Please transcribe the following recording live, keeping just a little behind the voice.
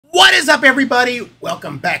What is up, everybody?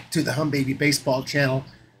 Welcome back to the Humm Baby Baseball channel.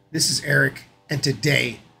 This is Eric, and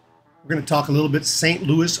today we're going to talk a little bit St.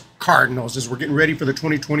 Louis Cardinals. As we're getting ready for the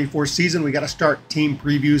 2024 season, we got to start team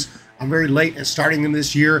previews. I'm very late in starting them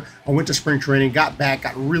this year. I went to spring training, got back,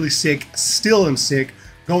 got really sick, still am sick,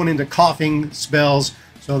 going into coughing spells.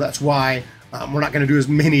 So that's why we're not going to do as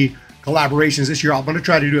many collaborations this year. I'm going to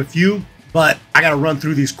try to do a few, but I got to run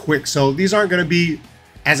through these quick. So these aren't going to be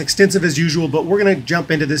as extensive as usual, but we're going to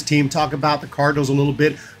jump into this team, talk about the Cardinals a little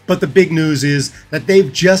bit. But the big news is that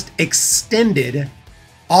they've just extended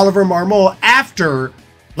Oliver Marmol after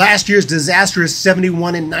last year's disastrous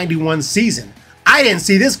 71-91 season. I didn't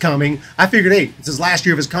see this coming. I figured, hey, it's his last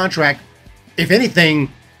year of his contract. If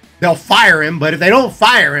anything, they'll fire him, but if they don't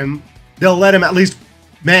fire him, they'll let him at least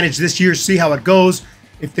manage this year, see how it goes.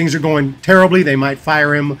 If things are going terribly, they might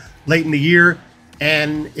fire him late in the year.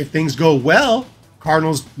 And if things go well,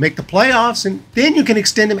 Cardinals make the playoffs, and then you can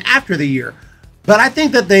extend him after the year. But I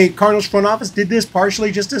think that the Cardinals front office did this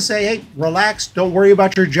partially just to say, hey, relax, don't worry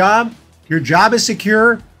about your job. Your job is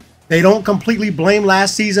secure. They don't completely blame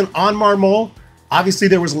last season on Marmol. Obviously,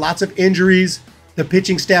 there was lots of injuries. The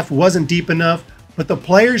pitching staff wasn't deep enough, but the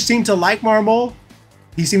players seem to like Marmol.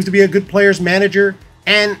 He seems to be a good players manager,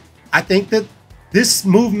 and I think that this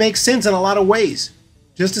move makes sense in a lot of ways.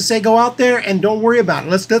 Just to say, go out there and don't worry about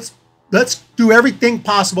it. Let's do everything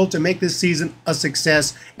possible to make this season a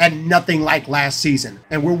success and nothing like last season.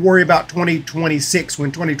 And we'll worry about 2026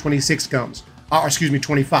 when 2026 comes. Or excuse me,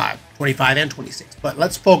 25 and 26. But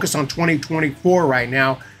let's focus on 2024 right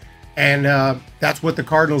now. And that's what the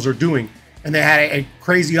Cardinals are doing. And they had a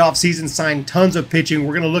crazy offseason, signed tons of pitching.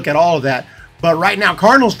 We're going to look at all of that. But right now,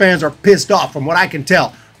 Cardinals fans are pissed off from what I can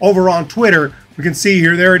tell. Over on Twitter, we can see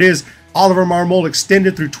here, there it is. Oliver Marmol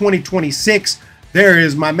extended through 2026. There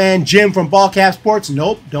is my man Jim from Ballcap Sports.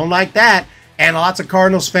 Nope, don't like that. And lots of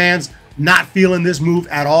Cardinals fans not feeling this move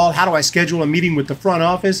at all. How do I schedule a meeting with the front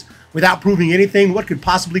office without proving anything? What could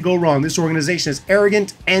possibly go wrong? This organization is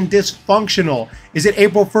arrogant and dysfunctional. Is it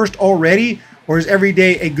April 1st already? Or is every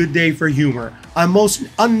day a good day for humor? A most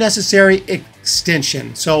unnecessary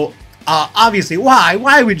extension. So obviously, why?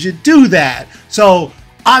 Why would you do that? So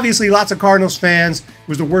obviously, lots of Cardinals fans, it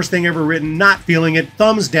was the worst thing ever written, not feeling it,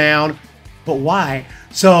 thumbs down. But why?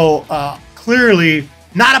 So clearly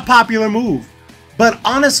not a popular move. But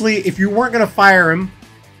honestly, if you weren't going to fire him,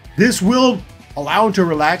 this will allow him to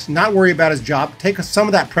relax, not worry about his job, take some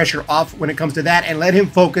of that pressure off when it comes to that, and let him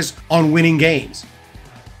focus on winning games.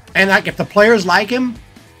 And like, if the players like him,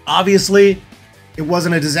 obviously it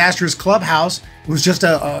wasn't a disastrous clubhouse. It was just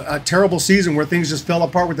a terrible season where things just fell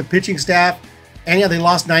apart with the pitching staff. And yeah, they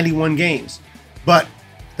lost 91 games. But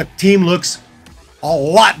the team looks a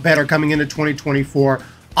lot better coming into 2024.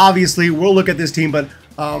 Obviously, we'll look at this team, but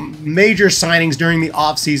major signings during the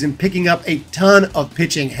offseason, picking up a ton of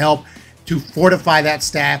pitching help to fortify that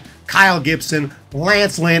staff. Kyle Gibson,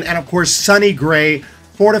 Lance Lynn, and of course, Sonny Gray,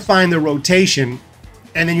 fortifying the rotation.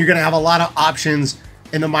 And then you're going to have a lot of options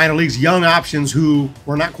in the minor leagues, young options who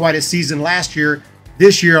were not quite as seasoned last year.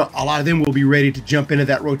 This year, a lot of them will be ready to jump into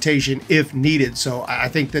that rotation if needed. So I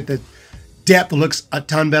think that the depth looks a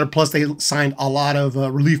ton better. Plus, they signed a lot of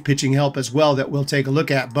relief pitching help as well that we'll take a look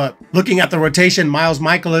at. But looking at the rotation, Miles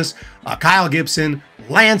Michaelis, Kyle Gibson,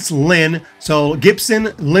 Lance Lynn. So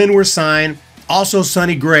Gibson, Lynn were signed. Also,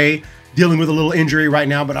 Sonny Gray dealing with a little injury right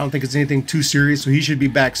now, but I don't think it's anything too serious, so he should be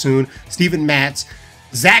back soon. Steven Matz,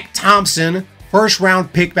 Zach Thompson,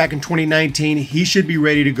 first-round pick back in 2019. He should be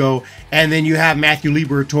ready to go. And then you have Matthew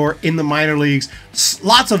Liberatore in the minor leagues.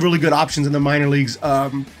 Lots of really good options in the minor leagues.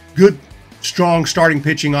 Good, strong starting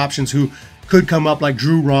pitching options who could come up, like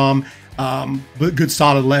Drew Rom, but good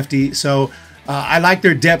solid lefty. So I like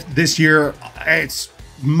their depth this year. It's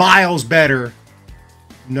miles better,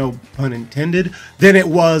 no pun intended, than it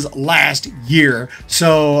was last year.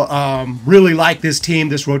 So really like this team,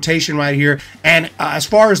 this rotation right here. And as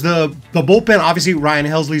far as the bullpen, obviously Ryan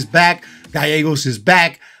Helsley's back, Gallegos is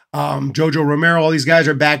back, Jojo Romero, all these guys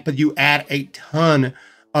are back, but you add a ton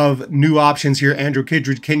of new options here. Andrew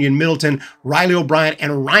Kittredge, Kenyon Middleton, Riley O'Brien,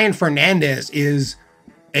 and Ryan Fernandez is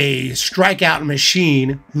a strikeout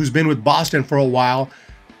machine who's been with Boston for a while.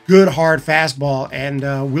 Good hard fastball,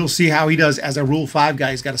 and we'll see how he does as a Rule 5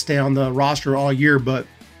 guy. He's got to stay on the roster all year, but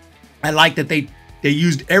I like that they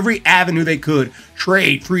used every avenue they could.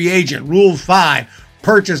 Trade, free agent, Rule 5,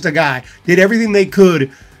 purchased a guy, did everything they could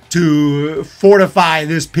to fortify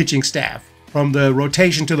this pitching staff from the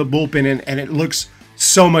rotation to the bullpen, and it looks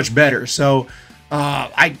so much better. So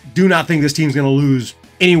I do not think this team's going to lose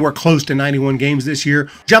anywhere close to 91 games this year.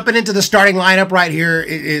 Jumping into the starting lineup right here,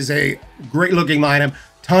 it is a great looking lineup.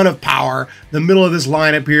 ton of power. The middle of this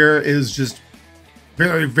lineup here is just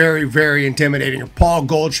very, very, very intimidating. Paul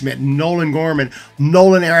Goldschmidt, Nolan Gorman,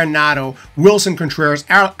 Nolan Arenado, Wilson Contreras,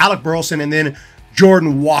 Alec Burleson, and then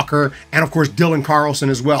Jordan Walker, and of course Dylan Carlson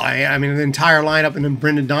as well. I mean, the entire lineup, and then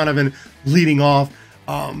Brendan Donovan leading off.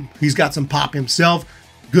 He's got some pop himself.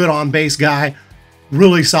 Good on-base guy.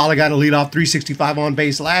 Really solid guy to lead off. 365 on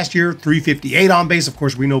base last year, 358 on base. Of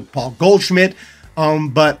course, we know Paul Goldschmidt.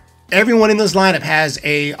 But everyone in this lineup has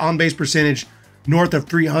a on-base percentage north of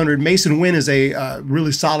 300. Mason Wynn is a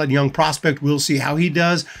really solid young prospect. We'll see how he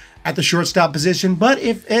does at the shortstop position. But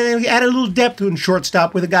if he added a little depth in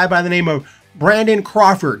shortstop with a guy by the name of Brandon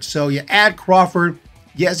Crawford. So you add Crawford.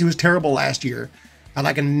 Yes, he was terrible last year. Had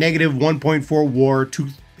like a negative 1.4 WAR,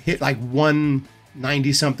 hit like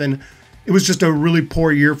 190 something. It was just a really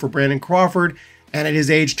poor year for Brandon Crawford. And at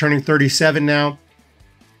his age, turning 37 now,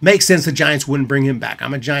 makes sense the Giants wouldn't bring him back.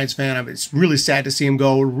 I'm a Giants fan. It's really sad to see him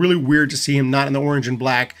go. Really weird to see him not in the orange and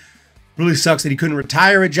black. Really sucks that he couldn't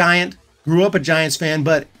retire a Giant. Grew up a Giants fan,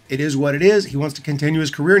 but it is what it is. He wants to continue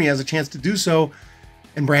his career, and he has a chance to do so.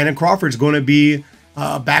 And Brandon Crawford's going to be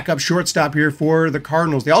a backup shortstop here for the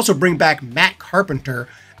Cardinals. They also bring back Matt Carpenter.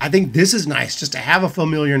 I think this is nice, just to have a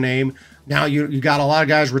familiar name. Now you got a lot of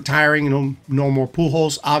guys retiring. You know, no more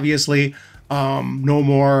Pujols, obviously. No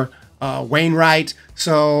more Wainwright.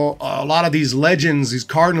 So a lot of these legends, these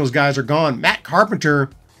Cardinals guys are gone. Matt Carpenter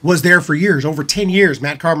was there for years, over 10 years.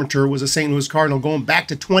 Matt Carpenter was a St. Louis Cardinal going back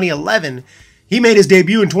to 2011. He made his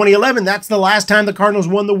debut in 2011. That's the last time the Cardinals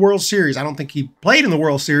won the World Series. I don't think he played in the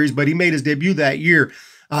World Series, but he made his debut that year.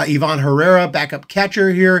 Ivan Herrera, backup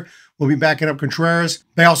catcher here, will be backing up Contreras.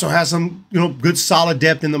 They also have some, good solid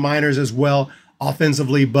depth in the minors as well,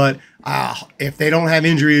 offensively. But if they don't have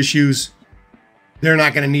injury issues, they're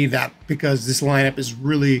not going to need that because this lineup is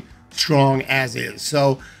really strong as is.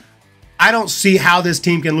 So I don't see how this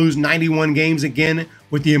team can lose 91 games again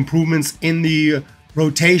with the improvements in the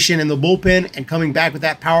rotation and the bullpen and coming back with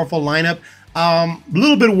that powerful lineup. A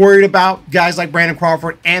little bit worried about guys like Brandon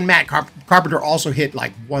Crawford and Matt Carpenter also hit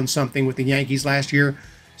like 1-something with the Yankees last year.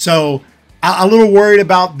 So a little worried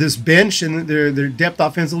about this bench and their depth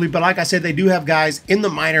offensively. But like I said, they do have guys in the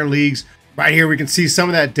minor leagues. Right here, we can see some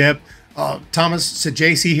of that depth. Thomas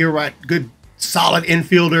Sajaci here, right? Good, solid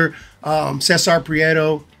infielder. Cesar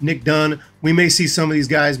Prieto, Nick Dunn. We may see some of these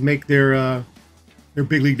guys make their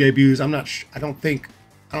big league debuts. I don't think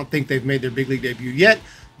they've made their big league debut yet.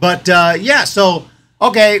 But yeah, so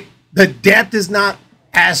okay, the depth is not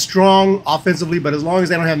as strong offensively, but as long as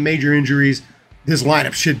they don't have major injuries, this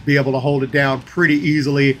lineup should be able to hold it down pretty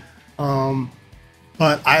easily.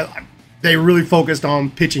 But they really focused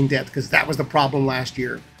on pitching depth because that was the problem last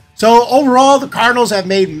year. So overall, the Cardinals have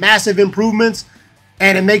made massive improvements,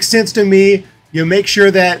 and it makes sense to me. You make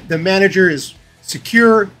sure that the manager is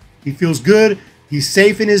secure, he feels good, he's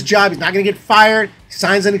safe in his job, he's not going to get fired, he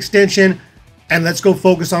signs an extension, and let's go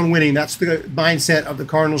focus on winning. That's the mindset of the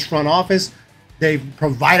Cardinals front office. They've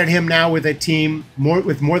provided him now with a team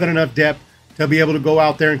with more than enough depth to be able to go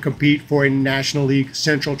out there and compete for a National League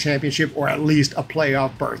Central Championship or at least a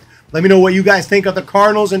playoff berth. Let me know what you guys think of the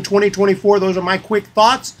Cardinals in 2024. Those are my quick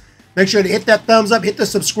thoughts. Make sure to hit that thumbs up, hit the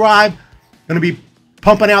subscribe. Going to be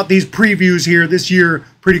pumping out these previews here this year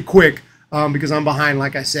pretty quick because I'm behind,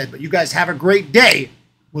 like I said. But you guys have a great day.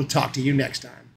 We'll talk to you next time.